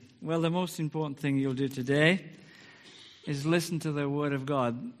Well, the most important thing you'll do today is listen to the Word of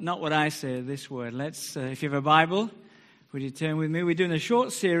God. Not what I say, this Word. Let's, if you have a Bible, would you turn with me? We're doing a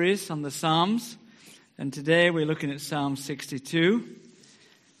short series on the Psalms, and today we're looking at Psalm 62.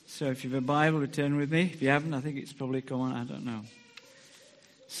 So if you have a Bible, turn with me. If you haven't, I think it's probably come on, I don't know.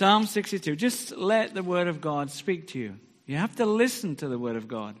 Psalm 62. Just let the Word of God speak to you. You have to listen to the Word of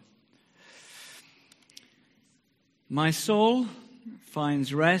God. My soul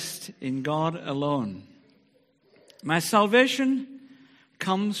finds rest in God alone. My salvation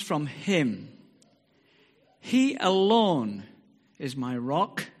comes from Him. He alone is my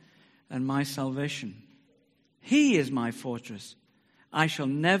rock and my salvation. He is my fortress. I shall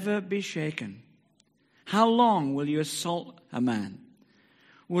never be shaken. How long will you assault a man?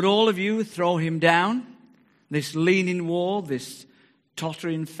 Would all of you throw him down? This leaning wall, this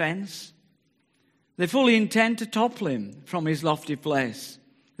tottering fence? They fully intend to topple him from his lofty place.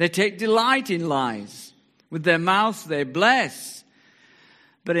 They take delight in lies. With their mouths they bless,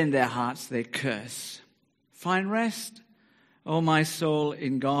 but in their hearts they curse. Find rest, O my soul,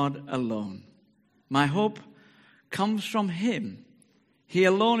 in God alone. My hope comes from Him. He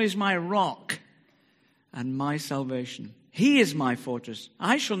alone is my rock and my salvation. He is my fortress.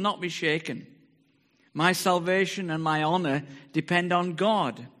 I shall not be shaken. My salvation and my honor depend on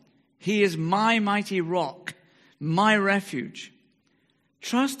God. He is my mighty rock, my refuge.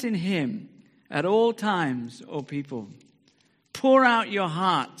 Trust in Him at all times, O people. Pour out your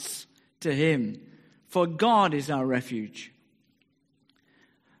hearts to Him, for God is our refuge.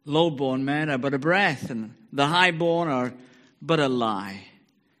 Low-born men are but a breath, and the high-born are but a lie.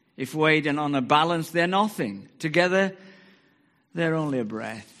 If weighed on a balance, they're nothing. Together, they're only a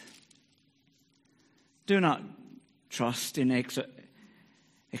breath. Do not trust in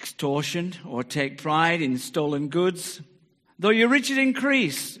extortion or take pride in stolen goods. Though your riches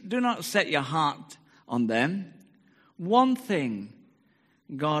increase, do not set your heart on them. One thing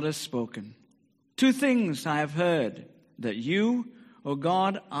God has spoken. Two things I have heard, that you, O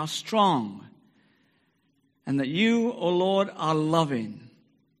God, are strong, and that you, O Lord, are loving.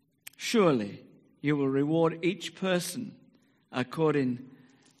 Surely you will reward each person according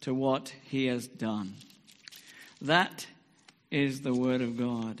to what he has done. That is the Word of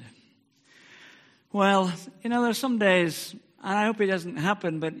God. Well, there's some days, and I hope it doesn't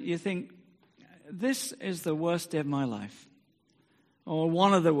happen, but you think, this is the worst day of my life. Or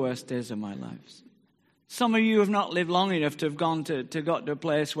one of the worst days of my life. Some of you have not lived long enough to have got to a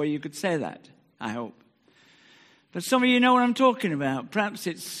place where you could say that, I hope. But some of you know what I'm talking about. Perhaps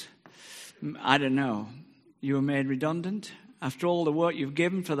it's, I don't know, you were made redundant after all the work you've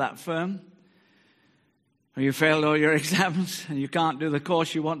given for that firm. Or you failed all your exams and you can't do the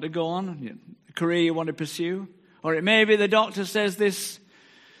course you want to go on, the career you want to pursue. Or it may be the doctor says this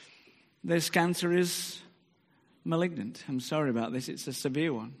cancer is malignant. I'm sorry about this, it's a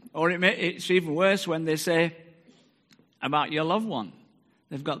severe one. Or it's even worse when they say about your loved one.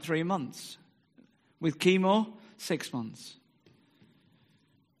 They've got 3 months. With chemo, 6 months.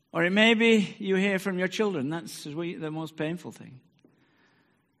 Or it may be you hear from your children. That's the most painful thing.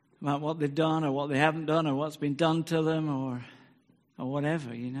 About what they've done or what they haven't done or what's been done to them or whatever,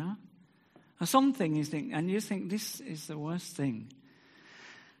 Or something you think this is the worst thing.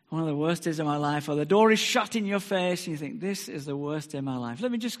 One of the worst days of my life. Or the door is shut in your face and you think, this is the worst day of my life.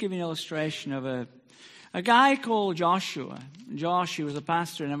 Let me just give you an illustration of a guy called Joshua. Josh, he was a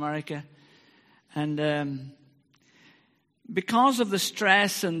pastor in America. And because of the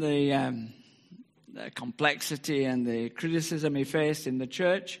stress and the complexity and the criticism he faced in the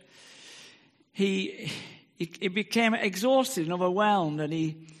church, he became exhausted and overwhelmed,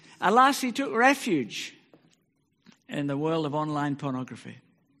 and at last he took refuge in the world of online pornography.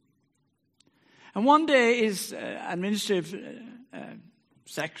 And one day his administrative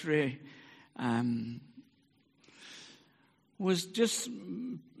secretary was just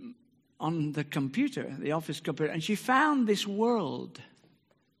on the computer, the office computer, and she found this world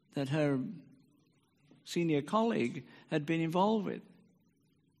that her senior colleague had been involved with.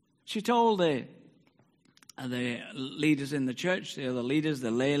 She told the leaders in the church, the other leaders,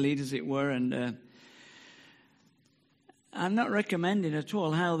 the lay leaders it were, and I'm not recommending at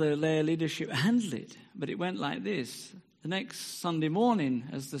all how the lay leadership handled it, but it went like this. The next Sunday morning,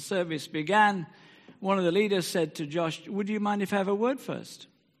 as the service began, one of the leaders said to Josh, would you mind if I have a word first?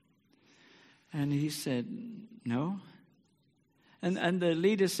 And he said, no. And the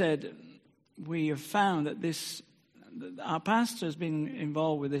leader said, we have found that our pastor has been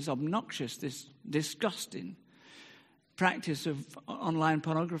involved with this obnoxious, this disgusting practice of online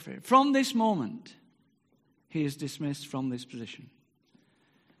pornography. From this moment, he is dismissed from this position.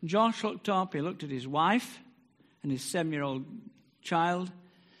 Josh looked up, he looked at his wife and his 7-year-old child,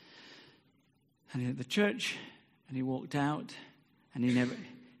 and at the church, and he walked out, and he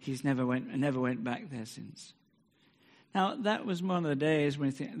never went back there since. Now, that was one of the days when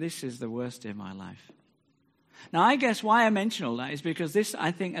you think, this is the worst day of my life. Now, I guess why I mention all that is because this,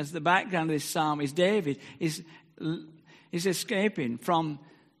 I think, as the background of this psalm is David is escaping from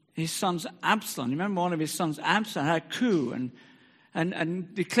his son's Absalom. Remember, one of his sons, Absalom, had a coup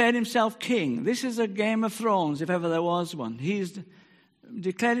and declared himself king. This is a Game of Thrones, if ever there was one. He's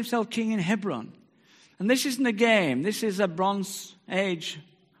declared himself king in Hebron. And this isn't a game. This is a Bronze Age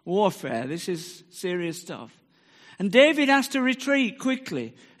warfare. This is serious stuff. And David has to retreat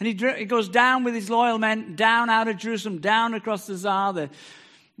quickly. And he goes down with his loyal men, down out of Jerusalem, down across the Zar, the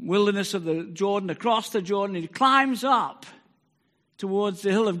wilderness of the Jordan, across the Jordan. He climbs up towards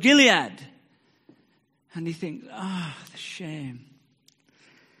the hill of Gilead. And he thinks, the shame.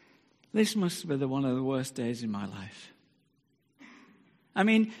 This must be one of the worst days in my life. I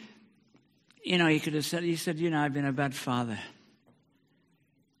mean, he could have said, I've been a bad father.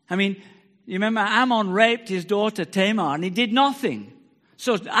 I mean, you remember Ammon raped his daughter Tamar and he did nothing.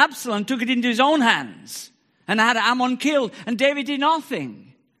 So Absalom took it into his own hands and had Ammon killed, and David did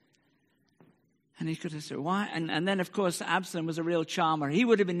nothing. And he could have said, why? And then, of course, Absalom was a real charmer. He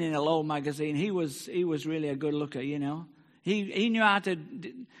would have been in a Low magazine. He was really a good looker, He knew how to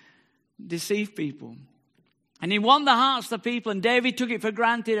deceive people. And he won the hearts of the people, and David took it for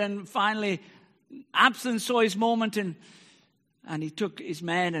granted, and finally Absalom saw his moment, and he took his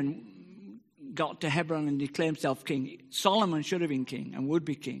men and got to Hebron and declared himself king. Solomon should have been king and would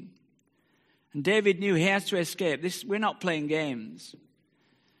be king. And David knew he has to escape. We're not playing games.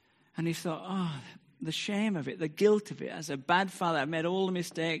 And he thought, the shame of it, the guilt of it. As a bad father, I made all the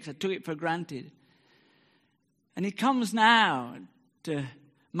mistakes. I took it for granted. And he comes now to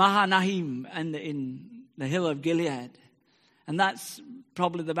Mahanaim and in the hill of Gilead. And that's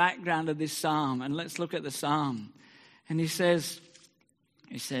probably the background of this psalm. And let's look at the psalm. And he says,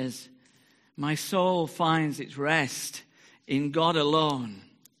 my soul finds its rest in God alone.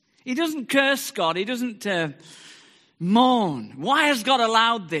 He doesn't curse God. He doesn't moan. Why has God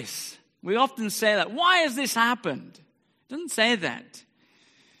allowed this? We often say that. Why has this happened? He doesn't say that.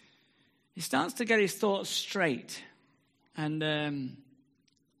 He starts to get his thoughts straight. And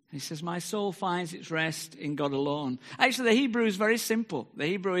he says, my soul finds its rest in God alone. Actually, the Hebrew is very simple. The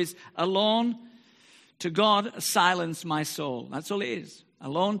Hebrew is alone to God, silence my soul. That's all it is.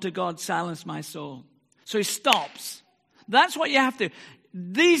 Alone to God, silence my soul. So he stops. That's what you have to.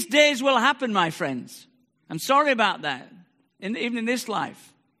 These days will happen, my friends. I'm sorry about that. Even in this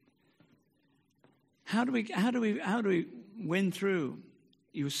life. How do we win through?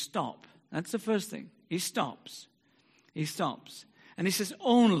 You stop. That's the first thing. He stops. He stops. And he says,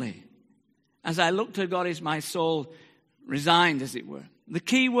 only as I look to God is my soul resigned, as it were. The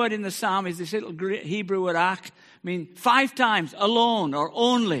key word in the psalm is this little Hebrew word ak. I mean, 5 times, alone or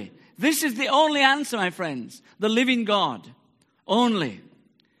only. This is the only answer, my friends. The living God. Only.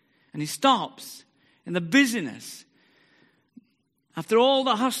 And he stops in the busyness. After all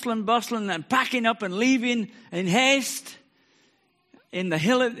the hustle and bustle and packing up and leaving in haste in the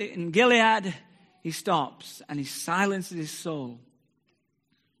hill in Gilead, he stops and he silences his soul.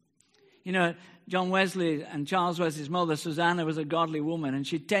 John Wesley and Charles Wesley's mother, Susanna, was a godly woman, and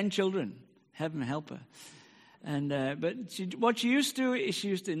she had 10 children. Heaven help her. And what she used to do is she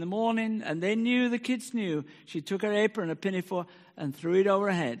used to, in the morning, and the kids knew, she took her apron, a pinafore, and threw it over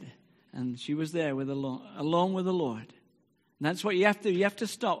her head. And she was there alone with the Lord. And that's what you have to do. You have to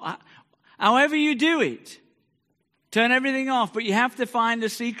stop. However you do it, turn everything off, but you have to find a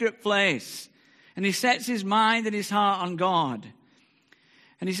secret place. And he sets his mind and his heart on God.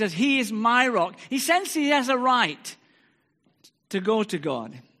 And he says, he is my rock. He senses he has a right to go to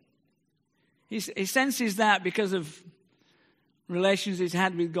God. He senses that because of relations he's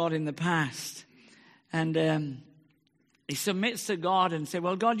had with God in the past. And he submits to God and says,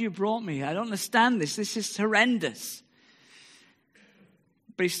 well, God, you brought me. I don't understand this. This is horrendous.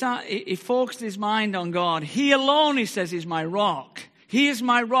 But he focused his mind on God. He alone, he says, is my rock. He is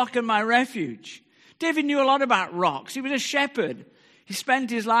my rock and my refuge. David knew a lot about rocks. He was a shepherd. He spent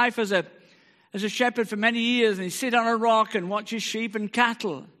his life as a shepherd for many years, and he sit on a rock and watch his sheep and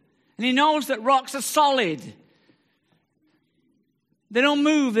cattle. And he knows that rocks are solid. They don't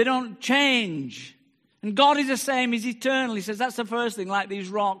move. They don't change. And God is the same. He's eternal. He says that's the first thing, like these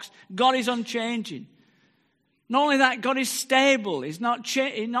rocks. God is unchanging. Not only that, God is stable. He's not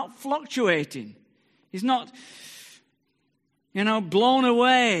fluctuating. He's not, blown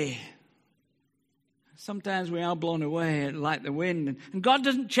away. Sometimes we are blown away like the wind. And God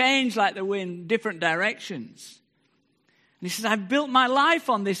doesn't change like the wind, different directions. And he says, I've built my life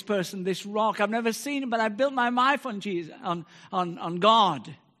on this person, this rock. I've never seen him, but I've built my life on Jesus, on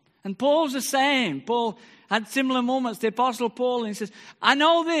God. And Paul's the same. Paul had similar moments, the Apostle Paul, and he says, I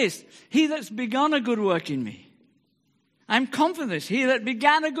know this, he that's begun a good work in me. I'm confident this, he that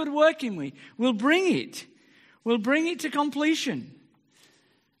began a good work in me will bring it to completion.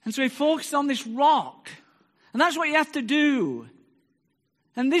 And so he focused on this rock. And that's what you have to do.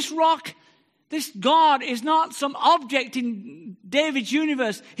 And this rock, this God is not some object in David's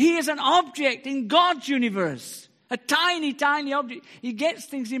universe. He is an object in God's universe. A tiny, tiny object. He gets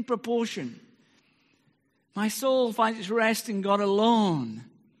things in proportion. My soul finds its rest in God alone.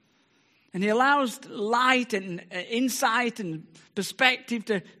 And he allows light and insight and perspective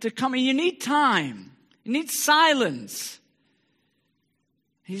to come in. You need time. You need silence.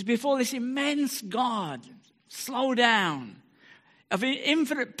 He's before this immense God. Slow down. Of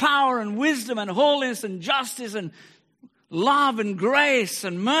infinite power and wisdom and holiness and justice and love and grace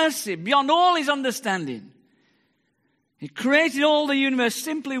and mercy beyond all his understanding. He created all the universe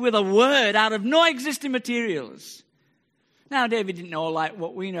simply with a word out of no existing materials. Now, David didn't know like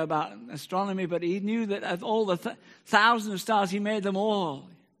what we know about astronomy, but he knew that of all the thousands of stars, he made them all.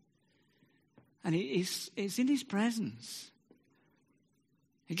 And he's in his presence.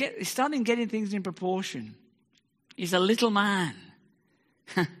 He's starting getting things in proportion. He's a little man.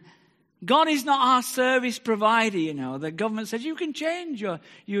 God is not our service provider, you know. The government says you can change your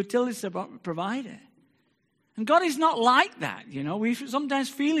utility provider. And God is not like that, you know. We sometimes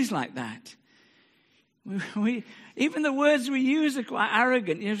feel he's like that. Even the words we use are quite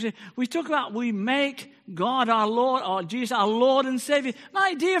arrogant. You know, we talk about we make God our Lord, or Jesus our Lord and Savior.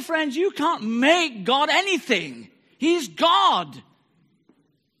 My dear friends, you can't make God anything. He's God.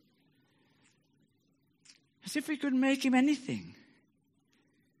 As if we could make him anything.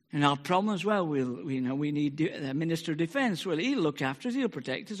 And our problem as well, we need a minister of defense. Well, he'll look after us, he'll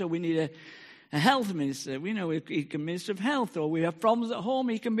protect us. Or we need a health minister. We know he can minister of health. Or we have problems at home,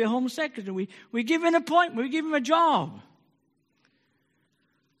 he can be a home secretary. We give him an appointment, we give him a job.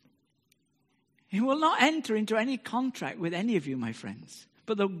 He will not enter into any contract with any of you, my friends.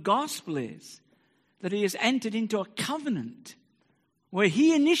 But the gospel is that he has entered into a covenant where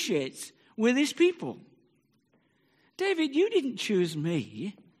he initiates with his people. David, you didn't choose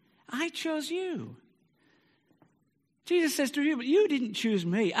me. I chose you. Jesus says to you, but you didn't choose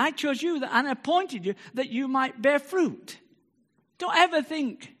me. I chose you and appointed you that you might bear fruit. Don't ever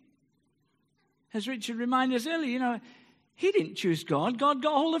think, as Richard reminded us earlier, you know, he didn't choose God. God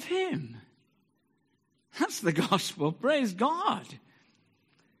got hold of him. That's the gospel. Praise God.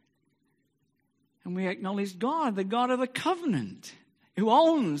 And we acknowledge God, the God of the covenant, who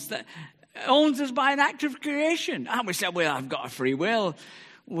owns us by an act of creation. And we say, well, I've got a free will.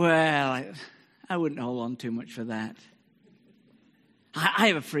 Well, I wouldn't hold on too much for that. I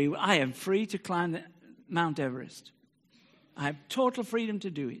have a free will. I am free to climb Mount Everest. I have total freedom to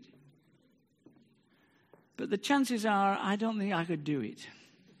do it. But the chances are, I don't think I could do it.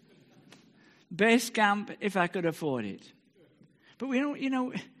 Base camp, if I could afford it. But we don't, you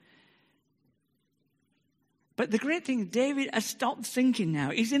know. But the great thing, David has stopped thinking now.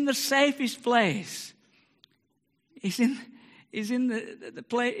 He's in the safest place. He's in the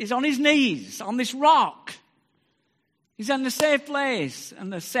place. He's on his knees on this rock. He's in the safe place,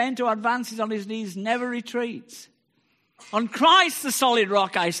 and the saint who advances on his knees never retreats. On Christ, the solid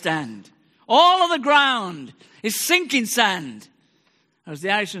rock, I stand. All of the ground is sinking sand. As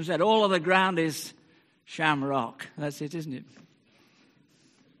the Irishman said, all of the ground is shamrock. That's it, isn't it?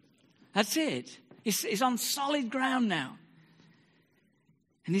 That's it. He's on solid ground now.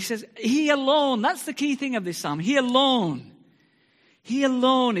 And he says, he alone, that's the key thing of this psalm. He alone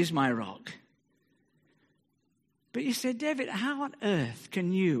is my rock. But you say, David, how on earth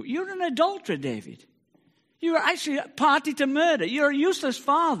can you're an adulterer, David. You are actually a party to murder. You're a useless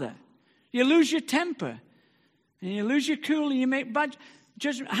father. You lose your temper. And you lose your cool and you make bad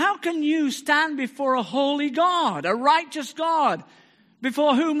judgment. How can you stand before a holy God, a righteous God,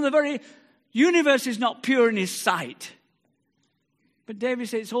 before whom the very universe is not pure in his sight? But David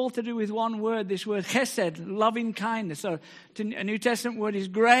says it's all to do with one word, this word chesed, loving kindness. Or a New Testament word is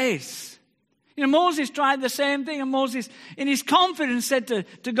grace. You know, Moses tried the same thing, and Moses, in his confidence, said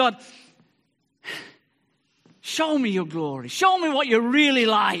to God, show me your glory. Show me what you're really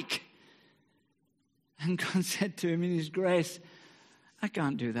like. And God said to him in his grace, I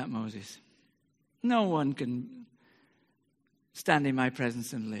can't do that, Moses. No one can stand in my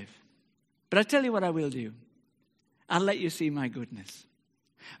presence and live. But I tell you what I will do. I'll let you see my goodness.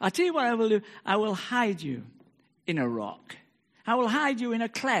 I tell you what I will do. I will hide you in a rock. I will hide you in a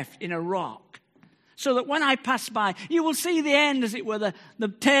cleft in a rock, so that when I pass by, you will see the end, as it were, the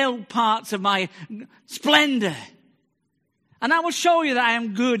tail parts of my splendor. And I will show you that I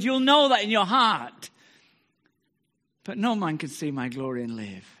am good. You'll know that in your heart. But no man can see my glory and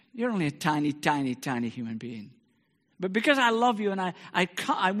live. You're only a tiny, tiny, tiny human being. But because I love you and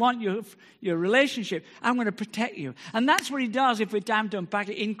I want your relationship, I'm going to protect you. And that's what he does, if we're time to unpack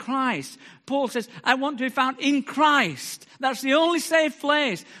it, in Christ. Paul says, I want to be found in Christ. That's the only safe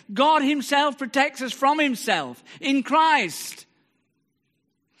place. God himself protects us from himself in Christ.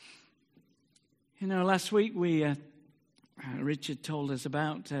 You know, last week Richard told us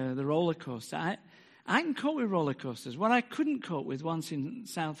about the roller coaster. I can cope with roller coasters. What I couldn't cope with once in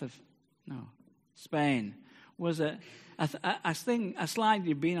south of Spain was a slide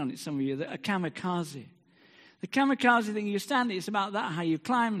you've been on it, some of you, a kamikaze. The kamikaze thing, you stand it, it's about that high. You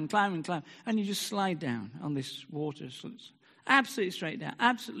climb and climb and climb, and you just slide down on this water. So it's absolutely straight down,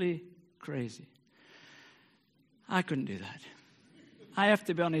 absolutely crazy. I couldn't do that. I have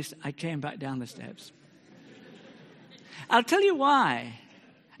to be honest, I came back down the steps. I'll tell you why.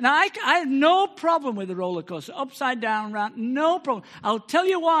 Now, I have no problem with the roller coaster, upside down, round, no problem. I'll tell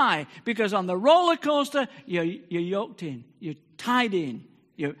you why. Because on the roller coaster, you're yoked in, you're tied in,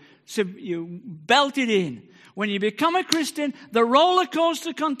 you're belted in. When you become a Christian, the roller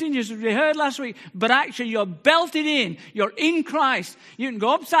coaster continues, as we heard last week, but actually you're belted in, you're in Christ. You can go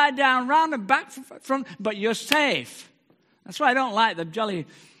upside down, round and back, front, but you're safe. That's why I don't like the jolly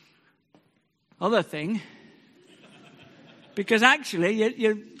other thing. Because actually,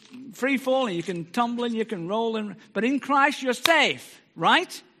 you're free falling. You can tumble and you can roll. But in Christ, you're safe,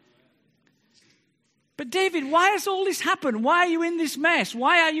 right? But David, why has all this happened? Why are you in this mess?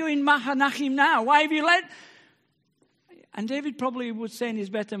 Why are you in Mahanaim now? Why have you let... And David probably would say in his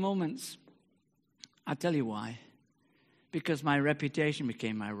better moments, I'll tell you why. Because my reputation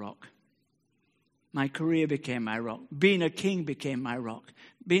became my rock. My career became my rock. Being a king became my rock.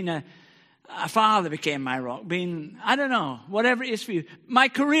 Being a father became my rock. Being, I don't know, whatever it is for you. My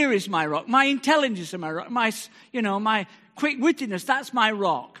career is my rock. My intelligence is my rock. My quick-wittedness, that's my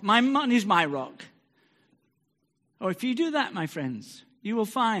rock. My money is my rock. Or if you do that, my friends, you will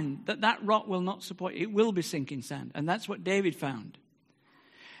find that rock will not support you. It will be sinking sand. And that's what David found.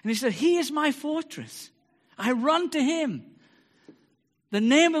 And he said, he is my fortress. I run to him. The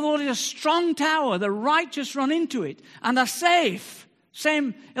name of the Lord is a strong tower. The righteous run into it and are safe.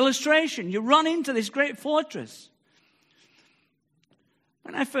 Same illustration. You run into this great fortress.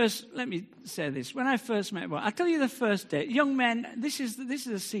 Let me say this. When I first met, I'll tell you the first date. Young men, this is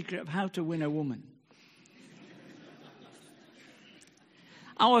a secret of how to win a woman.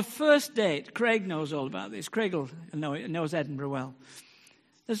 Our first date, Craig knows all about this. Craig knows Edinburgh well.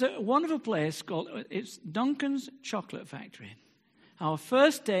 There's a wonderful place called, it's Duncan's Chocolate Factory. Our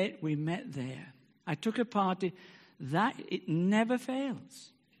first date, we met there. I took a party. It never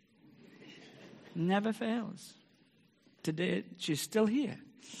fails. Never fails. Today, she's still here.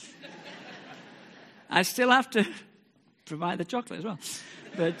 I still have to provide the chocolate as well.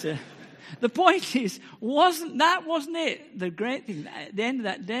 But the point is, wasn't it? The great thing, at the end of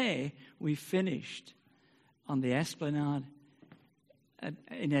that day, we finished on the Esplanade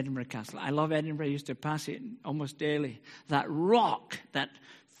in Edinburgh Castle. I love Edinburgh. I used to pass it almost daily. That rock, that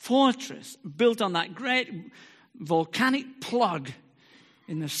fortress built on that great volcanic plug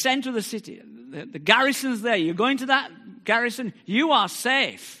in the center of the city. The garrison's there. You go into that garrison, you are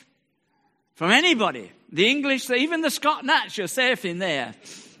safe from anybody. The English, even the Scot Nats, you're safe in there.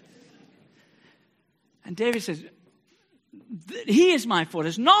 And David says, he is my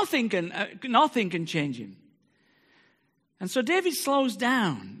fortress. Nothing can change him. And so David slows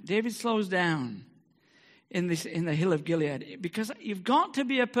down. In the hill of Gilead, because you've got to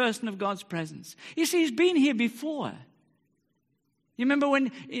be a person of God's presence. You see, he's been here before. You remember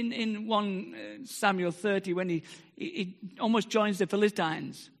when in 1 Samuel 30, when he almost joins the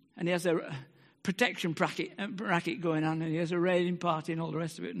Philistines, and he has a protection bracket going on, and he has a raiding party and all the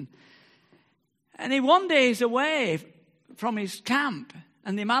rest of it. And he one day is away from his camp,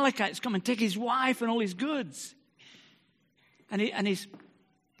 and the Amalekites come and take his wife and all his goods. And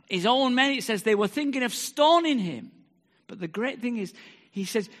his own men, it says, they were thinking of stoning him. But the great thing is, he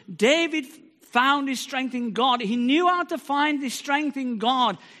says, David found his strength in God. He knew how to find his strength in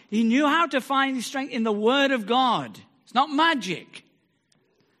God. He knew how to find his strength in the Word of God. It's not magic.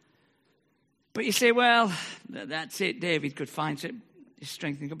 But you say, well, that's it. David could find his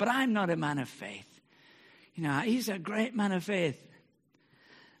strength in God. But I'm not a man of faith. You know, he's a great man of faith.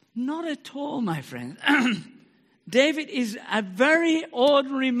 Not at all, my friend. David is a very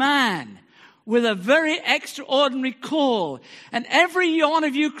ordinary man with a very extraordinary call. And every one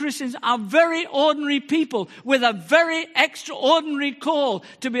of you Christians are very ordinary people with a very extraordinary call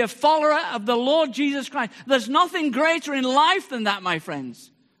to be a follower of the Lord Jesus Christ. There's nothing greater in life than that, my friends.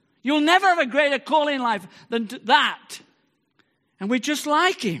 You'll never have a greater call in life than that. And we're just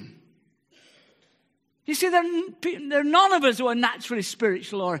like him. You see, there are none of us who are naturally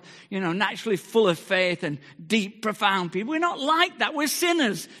spiritual or, naturally full of faith and deep, profound people. We're not like that. We're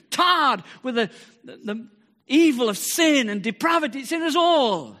sinners, tarred with the evil of sin and depravity. It's in us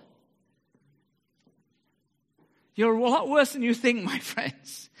all. You're a lot worse than you think, my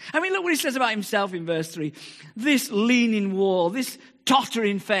friends. I mean, look what he says about himself in verse 3. This leaning wall, this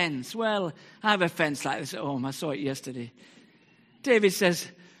tottering fence. Well, I have a fence like this at home. I saw it yesterday. David says,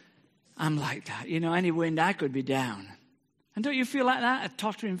 I'm like that. Any wind, I could be down. And don't you feel like that? A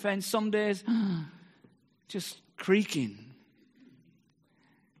tottering fence some days, just creaking.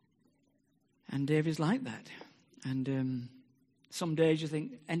 And David's like that. And some days you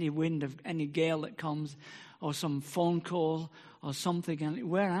think any wind, of any gale that comes, or some phone call or something, and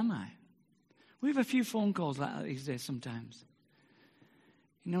where am I? We have a few phone calls like that these days sometimes.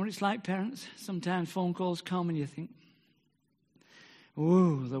 You know what it's like, parents? Sometimes phone calls come and you think,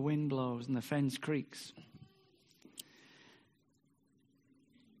 ooh, the wind blows and the fence creaks.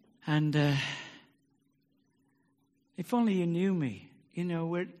 And if only you knew me.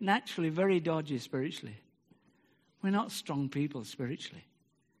 We're naturally very dodgy spiritually. We're not strong people spiritually.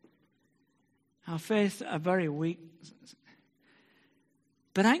 Our faith are very weak.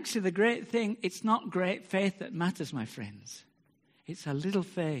 But actually the great thing, it's not great faith that matters, my friends. It's a little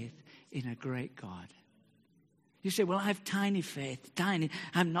faith in a great God. You say, well, I have tiny faith, tiny.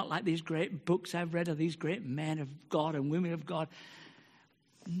 I'm not like these great books I've read of these great men of God and women of God.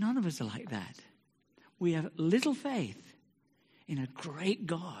 None of us are like that. We have little faith in a great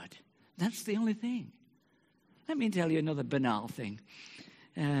God. That's the only thing. Let me tell you another banal thing.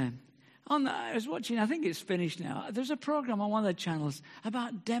 I was watching, I think it's finished now. There's a program on one of the channels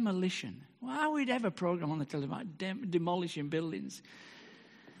about demolition. Well, how would ever program on the television about demolishing buildings?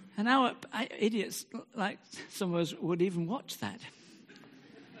 And our idiots, like some of us, would even watch that.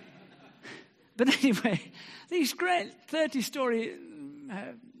 But anyway, these great 30-story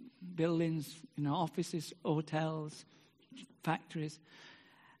buildings, offices, hotels, factories.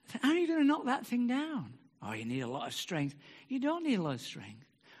 How are you going to knock that thing down? Oh, you need a lot of strength. You don't need a lot of strength.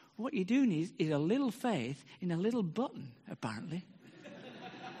 What you do need is a little faith in a little button, apparently.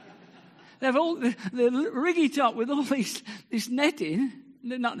 They have all the rig it up with all this netting.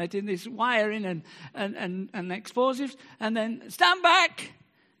 Not netting, this wiring and explosives, and then stand back.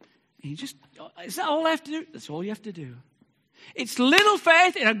 And is that all I have to do? That's all you have to do. It's little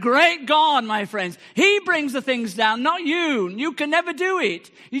faith in a great God, my friends. He brings the things down, not you. You can never do it.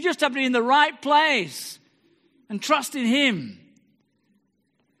 You just have to be in the right place and trust in Him.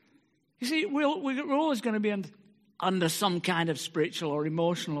 You see, we're always going to be under some kind of spiritual or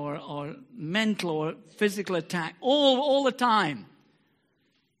emotional or mental or physical attack all the time.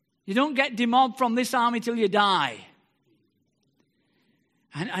 You don't get demobbed from this army till you die.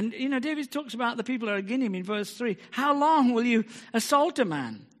 And David talks about the people who are against him in verse 3. How long will you assault a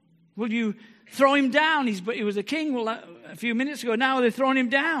man? Will you throw him down? He was a king a few minutes ago. Now they're throwing him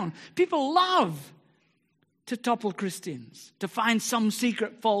down. People love to topple Christians, to find some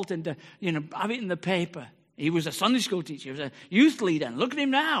secret fault and to, have it in the paper. He was a Sunday school teacher. He was a youth leader. And look at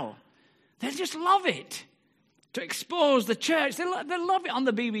him now. They just love it. To expose the church. They love it on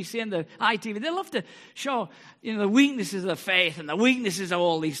the BBC and the ITV. They love to show, the weaknesses of the faith and the weaknesses of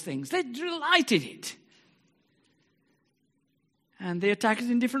all these things. They delight in it. And they attack us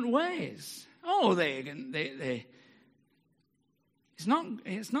in different ways. Oh, it's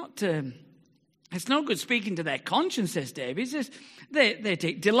no good speaking to their conscience, says David. He says they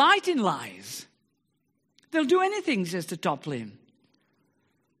take delight in lies. They'll do anything, says, to topple him.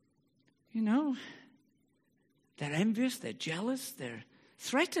 They're envious, they're jealous, they're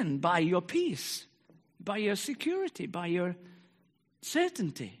threatened by your peace, by your security, by your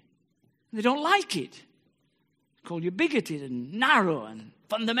certainty. They don't like it. They call you bigoted and narrow and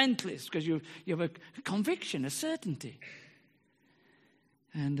fundamentalist because you have a conviction, a certainty.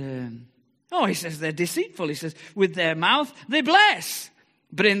 And, he says they're deceitful. He says, with their mouth they bless,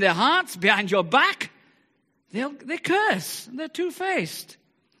 but in their hearts, behind your back, they curse. They're two-faced.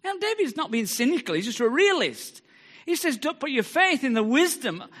 Now, David's not being cynical. He's just a realist. He says, don't put your faith in the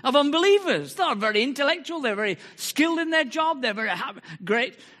wisdom of unbelievers. They're very intellectual. They're very skilled in their job. They're have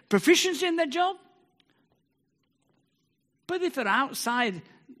great proficiency in their job. But if they're outside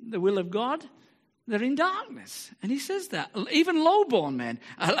the will of God, they're in darkness. And he says that. Even low-born men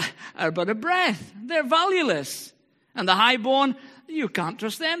are but a breath. They're valueless. And the high-born, you can't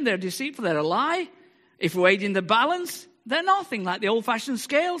trust them. They're deceitful. They're a lie. If weighed in the balance, they're nothing like the old-fashioned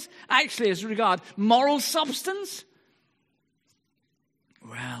scales. Actually, as regard moral substance,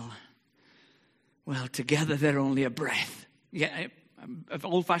 well, together they're only a breath. Yeah, of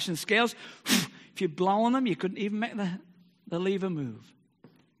old-fashioned scales, if you blow on them, you couldn't even make the lever move.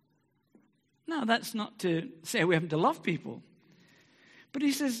 Now, that's not to say we haven't to love people. But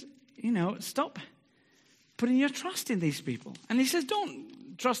he says, stop putting your trust in these people. And he says,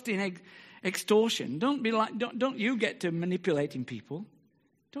 don't trust in extortion. Don't you get to manipulating people.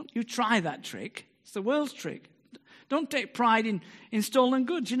 Don't you try that trick. It's the world's trick. Don't take pride in stolen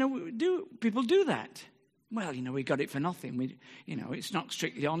goods. People do that. Well, we got it for nothing. It's not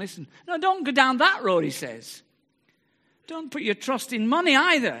strictly honest. No, don't go down that road, he says. Don't put your trust in money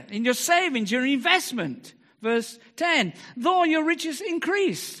either, in your savings, your investment. Verse 10, though your riches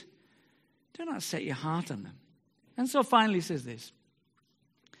increase, do not set your heart on them. And so finally he says this,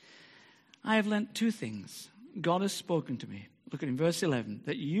 I have learnt two things. God has spoken to me. Look at in verse 11,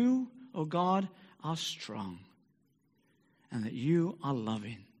 that you, O God, are strong and that you are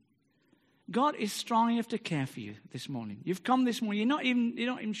loving. God is strong enough to care for you this morning. You've come this morning, you're not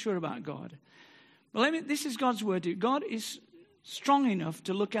even sure about God. But this is God's word to you. God is strong enough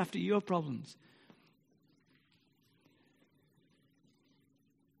to look after your problems.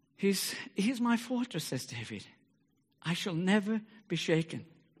 He's my fortress, says David. I shall never be shaken.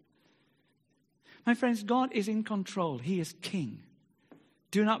 My friends, God is in control. He is king.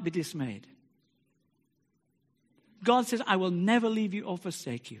 Do not be dismayed. God says, I will never leave you or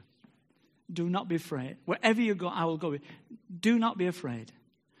forsake you. Do not be afraid. Wherever you go, I will go with you. Do not be afraid.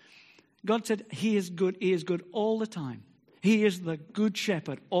 God said he is good. He is good all the time. He is the good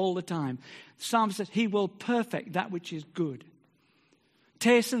shepherd all the time. The psalmist says he will perfect that which is good.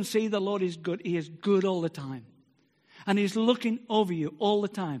 Taste and see the Lord is good. He is good all the time. And he's looking over you all the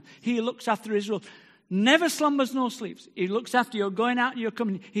time. He looks after Israel. Never slumbers nor sleeps. He looks after you going out and you're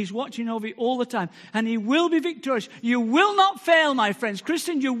coming. He's watching over you all the time. And he will be victorious. You will not fail, my friends.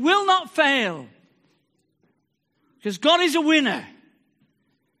 Christian, you will not fail. Because God is a winner.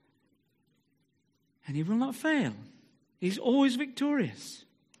 And he will not fail. He's always victorious.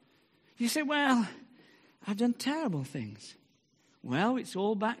 You say, well, I've done terrible things. Well, it's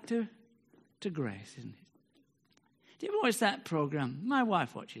all back to grace, isn't it? Do you ever watch that program? My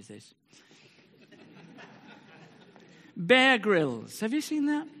wife watches this. Bear Grylls. Have you seen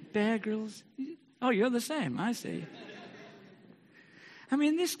that? Bear Grylls? Oh, you're the same, I see.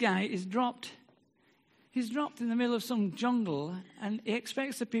 This guy is dropped. He's dropped in the middle of some jungle and he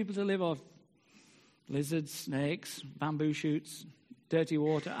expects the people to live off lizards, snakes, bamboo shoots, dirty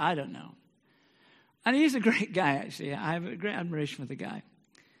water, I don't know. And he's a great guy, actually. I have a great admiration for the guy.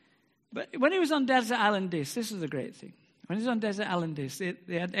 But when he was on Desert Island Discs, this was a great thing. When he was on Desert Island Discs,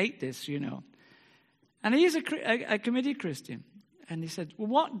 they had 8 discs, And he's a committed Christian. And he said, well,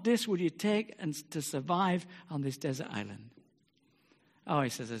 what disc would you take to survive on this desert island? Oh, he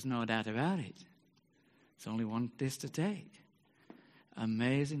says, there's no doubt about it. It's only one disc to take.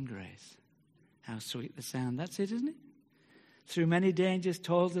 Amazing grace. How sweet the sound. That's it, isn't it? Through many dangers,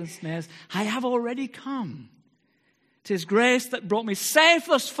 toils, and snares, I have already come. 'Tis grace that brought me safe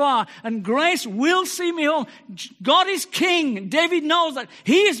thus far, and grace will see me home. God is king. David knows that.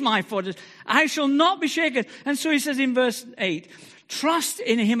 He is my fortress. I shall not be shaken. And so he says in verse 8, trust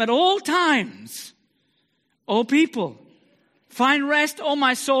in him at all times, O people. Find rest, O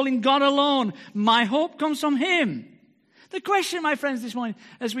my soul, in God alone. My hope comes from him. The question, my friends, this morning,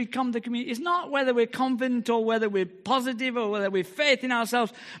 as we come to community, is not whether we're confident or whether we're positive or whether we've faith in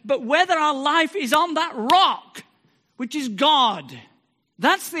ourselves, but whether our life is on that rock, which is God.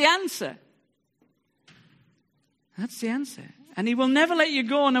 That's the answer. That's the answer. And he will never let you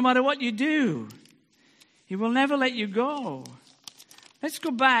go no matter what you do. He will never let you go. Let's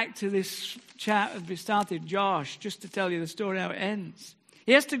go back to this chat as we started, Josh, just to tell you the story how it ends.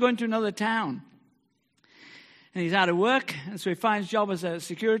 He has to go into another town. And he's out of work, and so he finds a job as a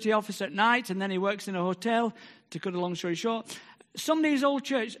security officer at night, and then he works in a hotel, to cut a long story short. Somebody's old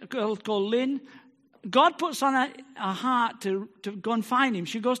church, a girl called Lynn, God puts on her heart to go and find him.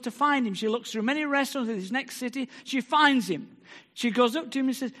 She goes to find him. She looks through many restaurants in his next city. She finds him. She goes up to him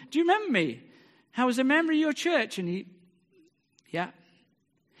and says, do you remember me? I was a member of your church. And yeah.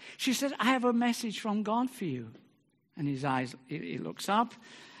 She said, I have a message from God for you. And his eyes, he looks up,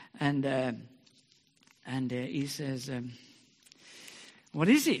 and he says, what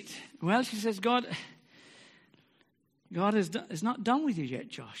is it? Well, she says, God is not done with you yet,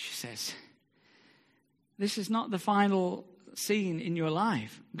 Josh, she says. this is not the final scene in your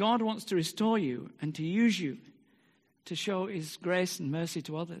life. God wants to restore you and to use you to show his grace and mercy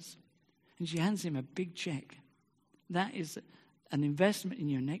to others. And she hands him a big check. That is an investment in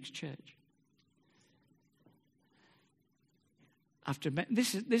your next church.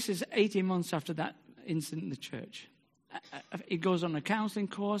 This is 18 months after that incident in the church. He goes on a counseling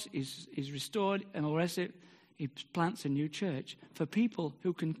course, he's restored, and all the rest of it. He plants a new church for people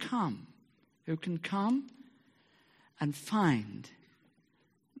who can come and find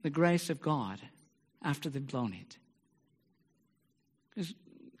the grace of God after they've blown it. Because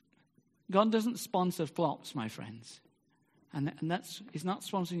God doesn't sponsor flops, my friends. And he's not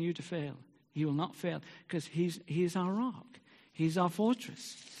sponsoring you to fail. He will not fail because he's our rock. He's our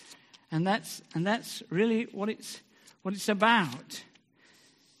fortress. And that's really what it's about.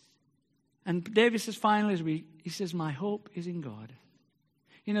 And David says finally, he says, my hope is in God.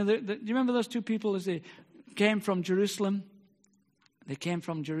 You know, do you remember those two people as they came from Jerusalem? They came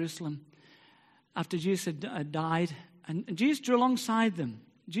from Jerusalem after Jesus had died. And Jesus drew alongside them.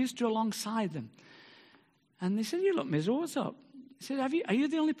 And they said, you look miserable, what's up? He said, are you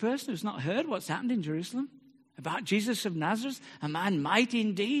the only person who's not heard what's happened in Jerusalem? About Jesus of Nazareth, a man mighty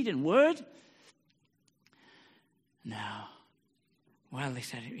in deed and word? No. Well, they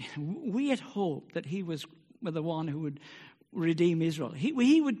said, we had hoped that he was the one who would redeem Israel.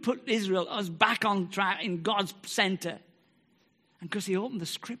 He would put Israel, us, back on track in God's center. And because he opened the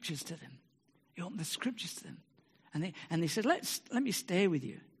scriptures to them. And they said, let me stay with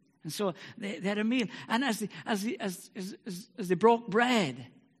you. And so they had a meal. And as they broke bread,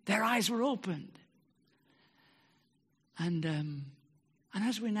 their eyes were opened. And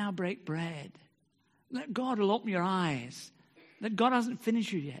as we now break bread, let God will open your eyes. That God hasn't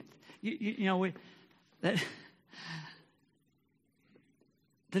finished you yet. You know, that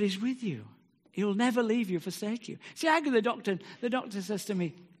he's with you. He'll never leave you, forsake you. See, I go to the doctor. The doctor says to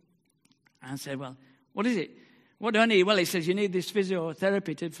me, I said, well, what is it? What do I need? Well, he says, you need this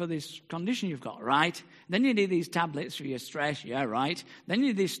physiotherapy for this condition you've got, right? Then you need these tablets for your stress, yeah, right? Then you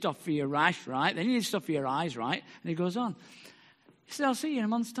need this stuff for your rash, right? Then you need stuff for your eyes, right? And he goes on. He said, I'll see you in a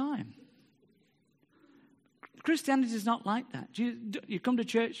month's time. Christianity is not like that. You come to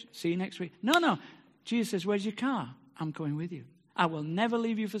church, see you next week. No. Jesus says, where's your car? I'm going with you. I will never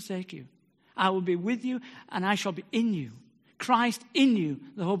leave you, forsake you. I will be with you, and I shall be in you. Christ in you,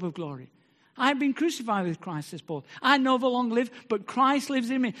 the hope of glory. I have been crucified with Christ, says Paul. I no longer live, but Christ lives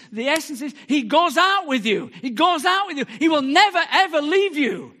in me. The essence is he goes out with you. He goes out with you. He will never, ever leave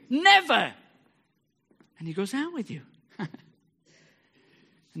you. Never. And he goes out with you.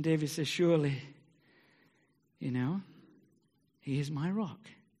 And David says, surely, he is my rock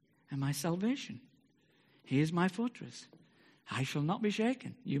and my salvation. He is my fortress. I shall not be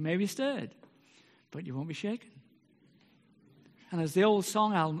shaken. You may be stirred, but you won't be shaken. And as the old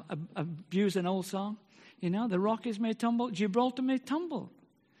song, I'll abuse an old song, the Rockies may tumble, Gibraltar may tumble.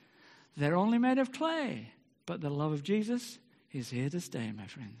 They're only made of clay, but the love of Jesus is here to stay, my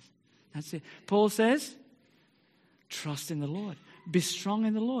friends. That's it. Paul says, trust in the Lord. Be strong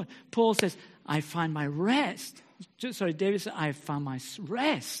in the Lord. Paul says, I find my rest. David said, I have found my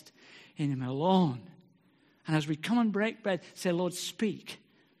rest in him alone. And as we come and break bread, say, Lord, speak.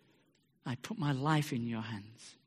 I put my life in your hands.